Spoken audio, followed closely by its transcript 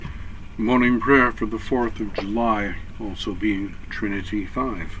Morning prayer for the 4th of July, also being Trinity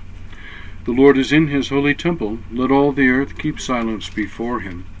 5. The Lord is in his holy temple. Let all the earth keep silence before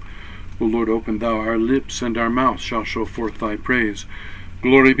him. O Lord, open thou our lips, and our mouth shall show forth thy praise.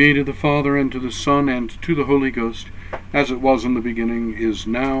 Glory be to the Father, and to the Son, and to the Holy Ghost, as it was in the beginning, is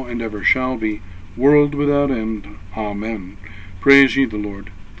now, and ever shall be, world without end. Amen. Praise ye the Lord.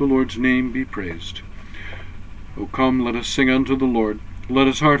 The Lord's name be praised. O come, let us sing unto the Lord. Let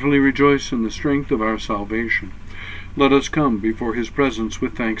us heartily rejoice in the strength of our salvation. Let us come before his presence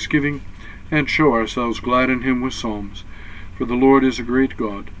with thanksgiving, and show ourselves glad in him with psalms. For the Lord is a great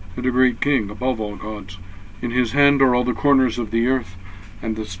God, and a great King above all gods. In his hand are all the corners of the earth,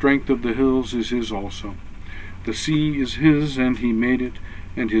 and the strength of the hills is his also. The sea is his, and he made it,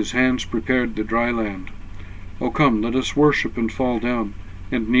 and his hands prepared the dry land. O come, let us worship and fall down,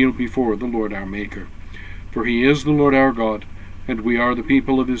 and kneel before the Lord our Maker. For he is the Lord our God, and we are the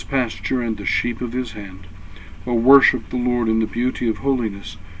people of his pasture and the sheep of his hand. O worship the Lord in the beauty of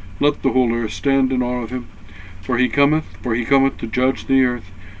holiness. Let the whole earth stand in awe of him. For he cometh to judge the earth,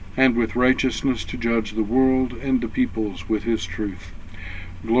 and with righteousness to judge the world and the peoples with his truth.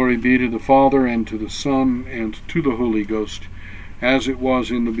 Glory be to the Father, and to the Son, and to the Holy Ghost, as it was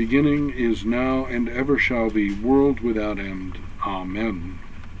in the beginning, is now, and ever shall be, world without end. Amen.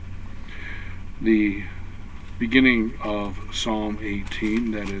 The beginning of Psalm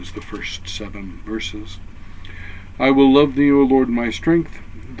 18, that is the first 7 verses. I will love thee, O Lord, my strength.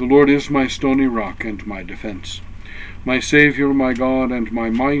 The Lord is my stony rock and my defense, my Saviour, my God, and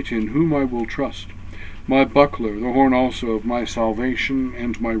my might, in whom I will trust, my buckler, the horn also of my salvation,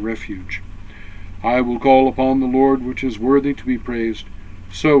 and my refuge. I will call upon the Lord, which is worthy to be praised.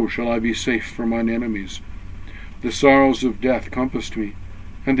 So shall I be safe from mine enemies. The sorrows of death compassed me,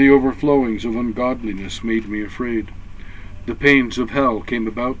 and the overflowings of ungodliness made me afraid. The pains of hell came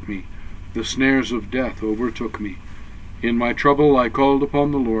about me, the snares of death overtook me. In my trouble I called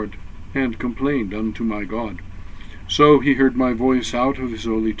upon the Lord, and complained unto my God. So he heard my voice out of his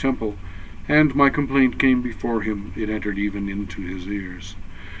holy temple, and my complaint came before him, it entered even into his ears.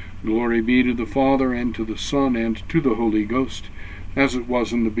 Glory be to the Father, and to the Son, and to the Holy Ghost, as it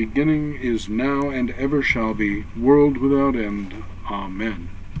was in the beginning, is now, and ever shall be, world without end. Amen.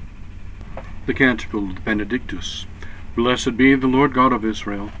 The Canticle of the Benedictus. Blessed be the Lord God of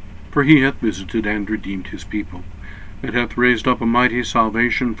Israel, for he hath visited and redeemed his people, and hath raised up a mighty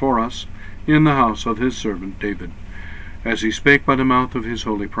salvation for us in the house of his servant David, as he spake by the mouth of his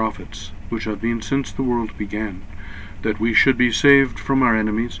holy prophets, which have been since the world began, that we should be saved from our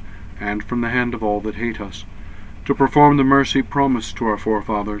enemies, and from the hand of all that hate us, to perform the mercy promised to our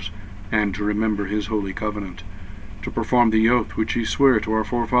forefathers, and to remember his holy covenant, to perform the oath which he sware to our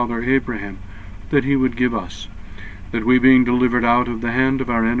forefather Abraham, that he would give us, that we, being delivered out of the hand of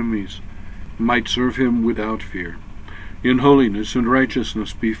our enemies, might serve him without fear, in holiness and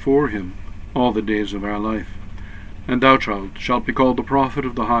righteousness before him all the days of our life. And thou, child, shalt be called the prophet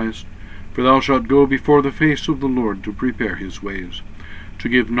of the highest, for thou shalt go before the face of the Lord to prepare his ways, to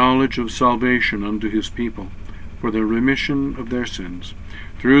give knowledge of salvation unto his people, for the remission of their sins,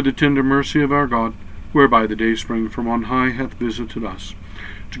 through the tender mercy of our God, whereby the dayspring from on high hath visited us,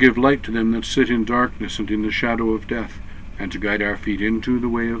 to give light to them that sit in darkness and in the shadow of death, and to guide our feet into the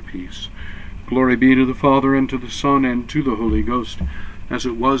way of peace. Glory be to the Father, and to the Son, and to the Holy Ghost, as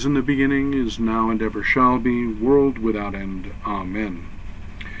it was in the beginning, is now, and ever shall be, world without end. Amen.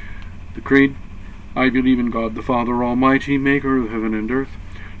 The Creed. I believe in God the Father Almighty, maker of heaven and earth,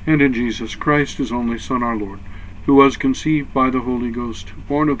 and in Jesus Christ, his only Son, our Lord, who was conceived by the Holy Ghost,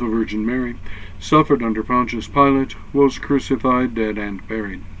 born of the Virgin Mary, suffered under Pontius Pilate, was crucified, dead, and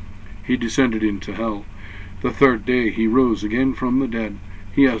buried. He descended into hell. The third day he rose again from the dead.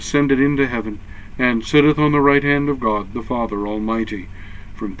 He ascended into heaven, and sitteth on the right hand of God the Father Almighty.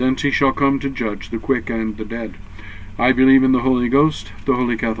 From thence he shall come to judge the quick and the dead. I believe in the Holy Ghost, the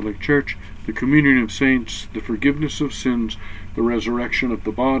Holy Catholic Church, the communion of saints, the forgiveness of sins, the resurrection of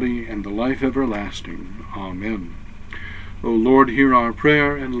the body, and the life everlasting. Amen. O Lord, hear our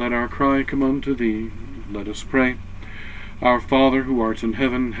prayer, and let our cry come unto thee. Let us pray. Our Father, who art in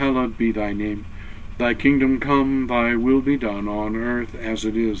heaven, hallowed be thy name. Thy kingdom come, thy will be done, on earth as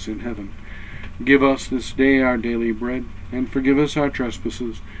it is in heaven. Give us this day our daily bread, and forgive us our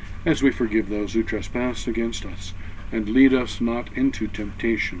trespasses, as we forgive those who trespass against us. And lead us not into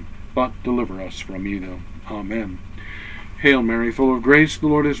temptation, but deliver us from evil. Amen. Hail Mary, full of grace, the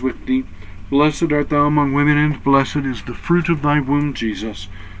Lord is with thee. Blessed art thou among women, and blessed is the fruit of thy womb, Jesus.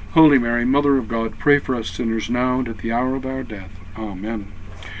 Holy Mary, Mother of God, pray for us sinners now and at the hour of our death. Amen.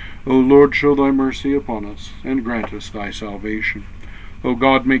 O Lord, show thy mercy upon us, and grant us thy salvation. O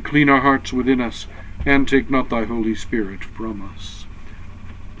God, make clean our hearts within us, and take not thy Holy Spirit from us.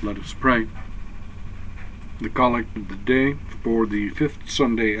 Let us pray. The Collect of the Day for the fifth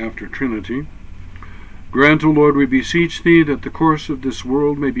Sunday after Trinity. Grant, O Lord, we beseech thee, that the course of this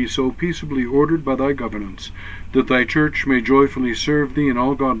world may be so peaceably ordered by thy governance, that thy church may joyfully serve thee in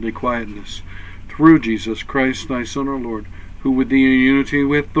all godly quietness. Through Jesus Christ, thy Son, our Lord, who with thee in unity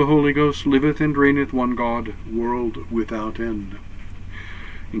with the Holy Ghost liveth and reigneth one God, world without end.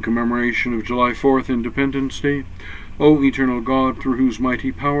 In commemoration of July 4th, Independence Day, O eternal God, through whose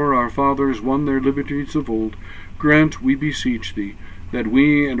mighty power our fathers won their liberties of old, grant, we beseech thee, that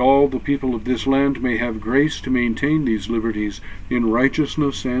we and all the people of this land may have grace to maintain these liberties in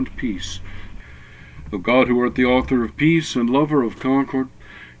righteousness and peace. O God, who art the author of peace and lover of concord,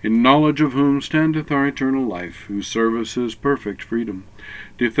 in knowledge of whom standeth our eternal life, whose service is perfect freedom,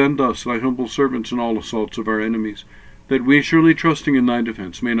 defend us, thy humble servants, in all assaults of our enemies, that we, surely trusting in thy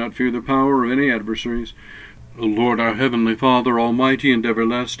defense, may not fear the power of any adversaries. O Lord, our heavenly Father, almighty and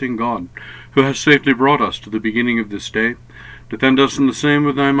everlasting God, who hast safely brought us to the beginning of this day, defend us in the same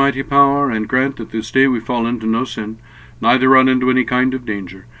with thy mighty power, and grant that this day we fall into no sin, neither run into any kind of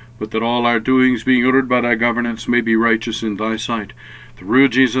danger, but that all our doings, being ordered by thy governance, may be righteous in thy sight. Through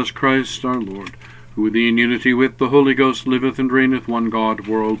Jesus Christ our Lord, who with thee in unity with the Holy Ghost liveth and reigneth one God,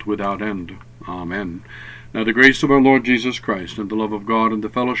 world without end. Amen. Now the grace of our Lord Jesus Christ, and the love of God, and the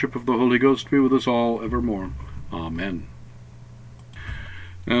fellowship of the Holy Ghost be with us all evermore. Amen.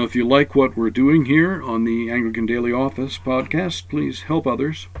 Now, if you like what we're doing here on the Anglican Daily Office podcast, please help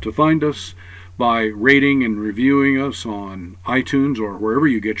others to find us by rating and reviewing us on iTunes or wherever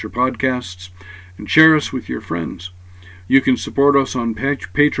you get your podcasts, and share us with your friends. You can support us on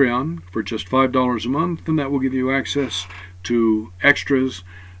Patreon for just $5 a month, and that will give you access to extras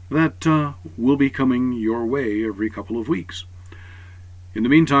that will be coming your way every couple of weeks. In the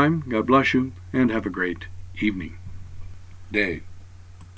meantime, God bless you, and have a great evening. Day.